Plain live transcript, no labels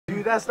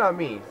Dude, that's not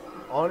me.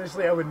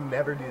 Honestly, I would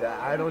never do that.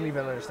 I don't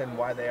even understand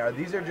why they are.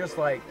 These are just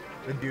like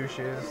the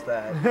douches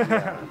that.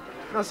 Yeah.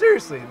 No,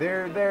 seriously,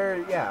 they're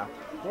yeah.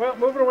 Well,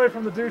 moving away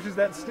from the douches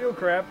that steal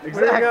crap,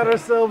 Exactly. we got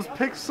ourselves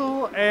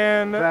PiXL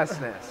and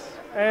BestNess.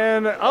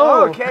 And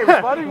okay,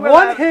 responding with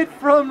one that, hit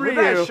from with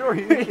Ryu that short,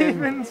 you can-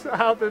 evens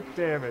out the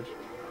damage.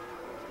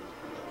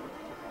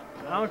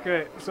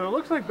 Okay, so it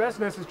looks like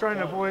BestNess is trying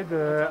to avoid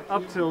the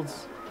up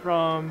tilts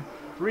from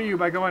Ryu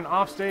by going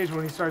off stage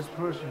when he starts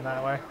pushing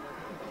that way.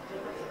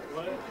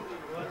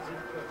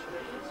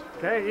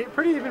 Okay,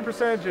 pretty even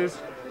percentages.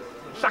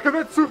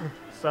 Shakametsu!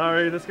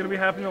 Sorry, that's going to be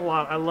happening a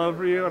lot. I love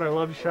Ryu and I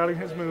love shouting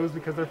his moves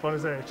because they're fun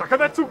as a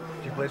Shakametsu!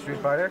 Did you play Street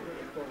Fighter?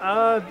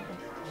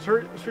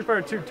 Street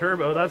Fighter 2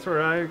 Turbo, that's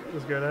where I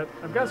was good at.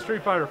 I've got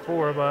Street Fighter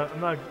 4, but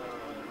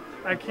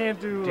I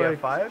can't do you like... have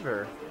 5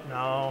 or?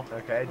 No.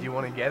 Okay, do you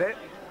want to get it?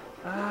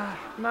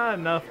 Not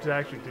enough to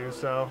actually do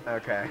so.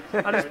 Okay.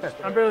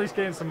 I'm barely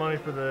getting some money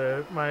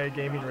for my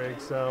gaming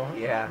rig, so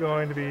yeah. It's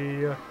going to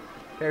be...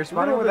 They're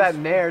responding with that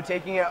nair,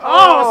 taking it.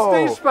 Oh,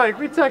 stage spike!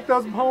 We tech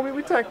those, homie.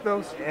 We tech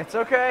those. It's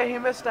okay. He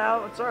missed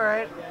out. It's all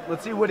right.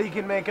 Let's see what he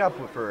can make up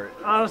for it.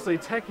 Honestly,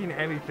 teching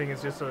anything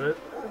is just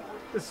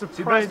it's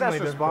surprisingly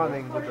difficult.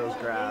 Responding with those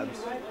grabs.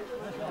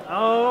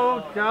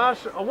 Oh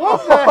gosh!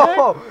 What the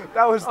heck?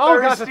 That was thirsty. Oh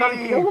gosh! I thought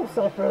he killed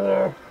himself right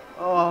there.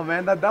 Oh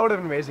man, that would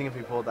have been amazing if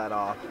he pulled that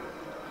off.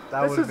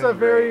 This is a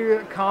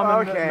very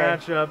common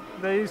matchup.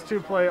 These two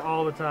play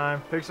all the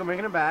time. PiXL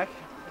making it back.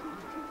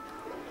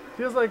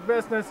 Feels like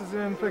BestNess is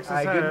in PiXL's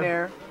head. Good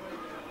nair.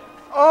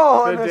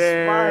 Oh, good and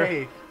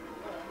the spike.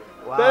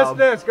 Wow.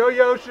 BestNess, go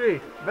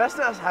Yoshi.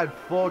 BestNess had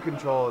full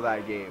control of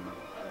that game.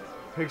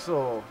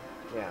 PiXL,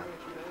 yeah.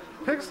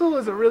 PiXL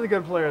is a really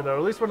good player though.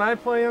 At least when I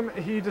play him,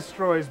 he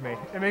destroys me.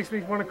 It makes me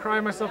want to cry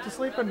myself to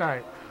sleep at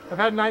night. I've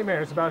had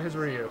nightmares about his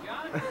Ryu.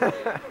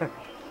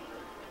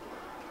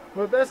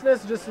 But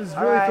BestNess just is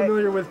really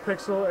familiar with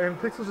PiXL, and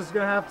PiXL's just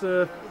going to have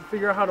to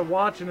figure out how to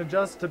watch and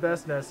adjust to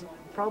BestNess.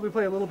 Probably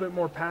play a little bit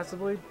more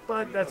passively,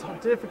 but that's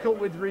difficult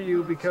with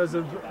Ryu because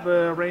of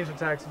the range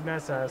attacks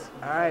Ness has.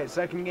 Alright,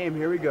 second game,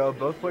 here we go.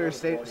 Both players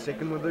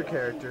sticking with their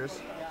characters.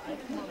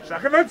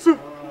 Shakametsu!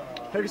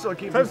 PiXL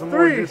keeping some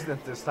more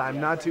distance this time,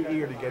 not too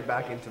eager to get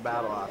back into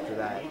battle after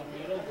that.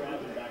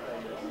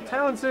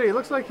 Talon City, it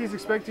looks like he's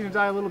expecting to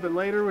die a little bit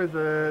later with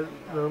the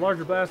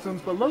larger blast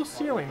zones, but low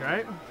ceiling,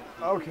 right?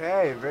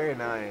 Okay, very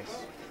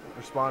nice.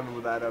 Responded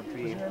with that up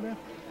B.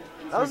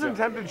 That was an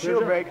attempted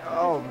shield break.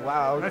 Oh,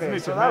 wow, okay.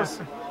 So that was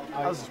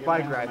a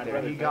spike right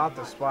there. He got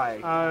the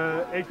spike.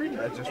 Akron?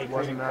 That just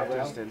wasn't enough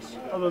distance.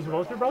 Oh, those were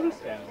both your brothers?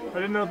 Yeah. I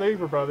didn't know they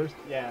were brothers.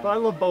 Yeah. But I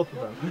love both of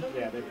them.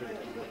 Yeah, they're pretty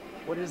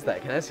good. What is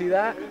that? Can I see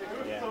that?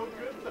 Yeah.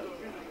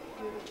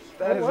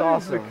 That is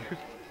awesome.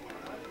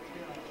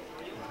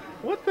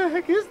 What the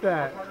heck is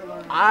that?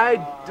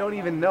 I don't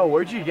even know.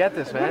 Where'd you get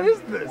this, man? What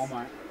is this?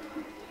 Walmart.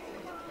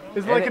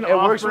 It's like an it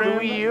works with the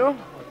off-brand. Wii U?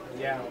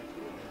 Yeah.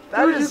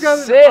 That Dude, is you got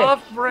sick. an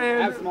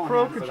off-brand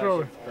Pro hands,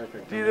 controller. So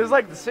perfect. Dude, this is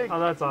like the sick. Oh,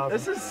 that's awesome.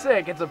 This is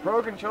sick. It's a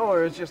Pro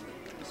controller. It's just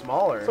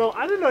smaller. So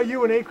I didn't know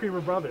you and Akron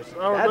were brothers.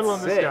 Oh, That's little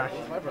on this sick. guy.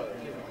 My brother.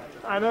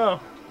 I know.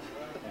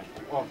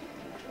 Oh.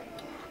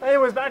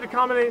 Anyways, back to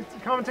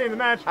commentating the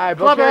match. All right,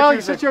 both Club Alex,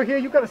 characters since you're here,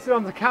 you gotta sit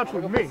on the couch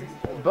with me.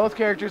 Both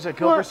characters at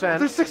kill What? percent.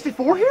 There's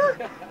 64 here?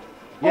 Yeah,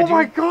 oh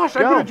my dude, gosh,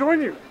 I'm go. gonna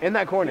join you. In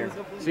that corner.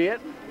 See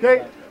it?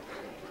 Okay.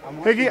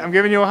 Higgy, I'm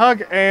giving you a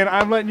hug, and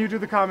I'm letting you do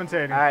the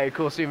commentating. All right,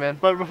 cool. See you, man.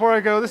 But before I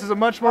go, this is a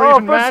much more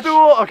even match.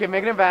 Stool. Okay,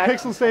 making it back.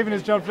 PiXL saving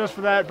his jump just for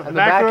that, but And the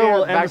back throw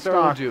will end back the throw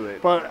will stock. do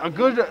it. But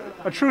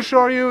a true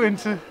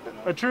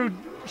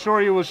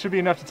Shoryu should be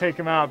enough to take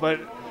him out.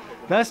 But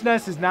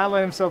BestNess is not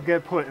letting himself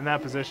get put in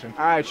that position.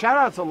 All right, shout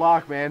out to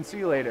Locke, man. See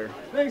you later.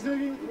 Thanks,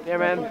 Higgy. Yeah,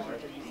 man.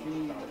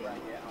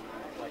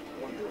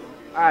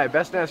 All right,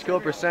 BestNess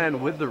kill percent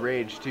with the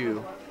rage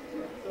too.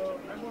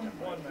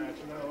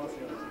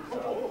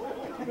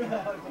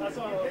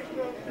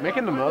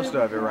 Making the most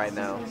of it right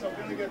now.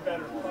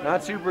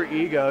 Not super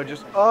ego,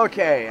 just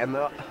okay. And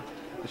the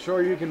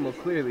Shoryuken will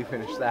clearly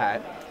finish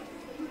that.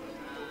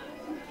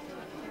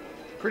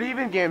 Pretty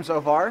even game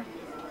so far.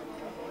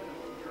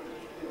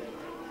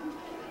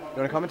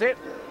 You want to commentate?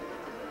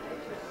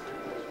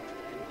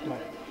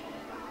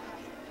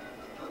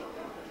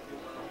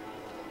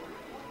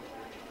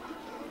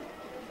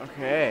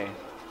 Okay.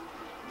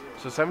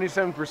 So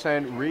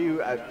 77%,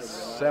 Ryu at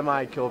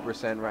semi-kill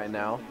percent right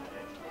now.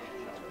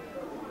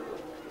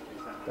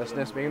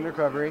 BestNess making the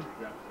recovery.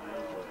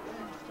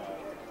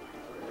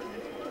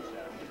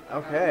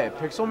 Okay,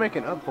 PiXL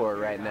making up for it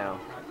right now.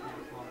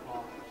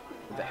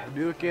 The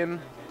Hadouken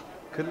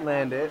couldn't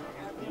land it.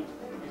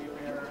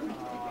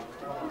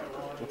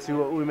 Let's see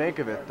what we make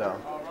of it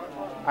though.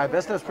 Alright,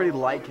 BestNess pretty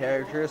light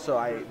character,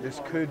 so this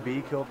could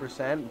be kill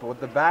percent, but with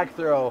the back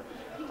throw,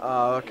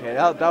 okay,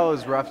 that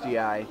was rough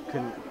DI.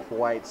 Couldn't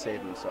quite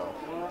save himself.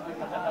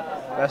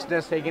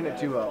 BestNess taking it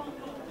 2-0.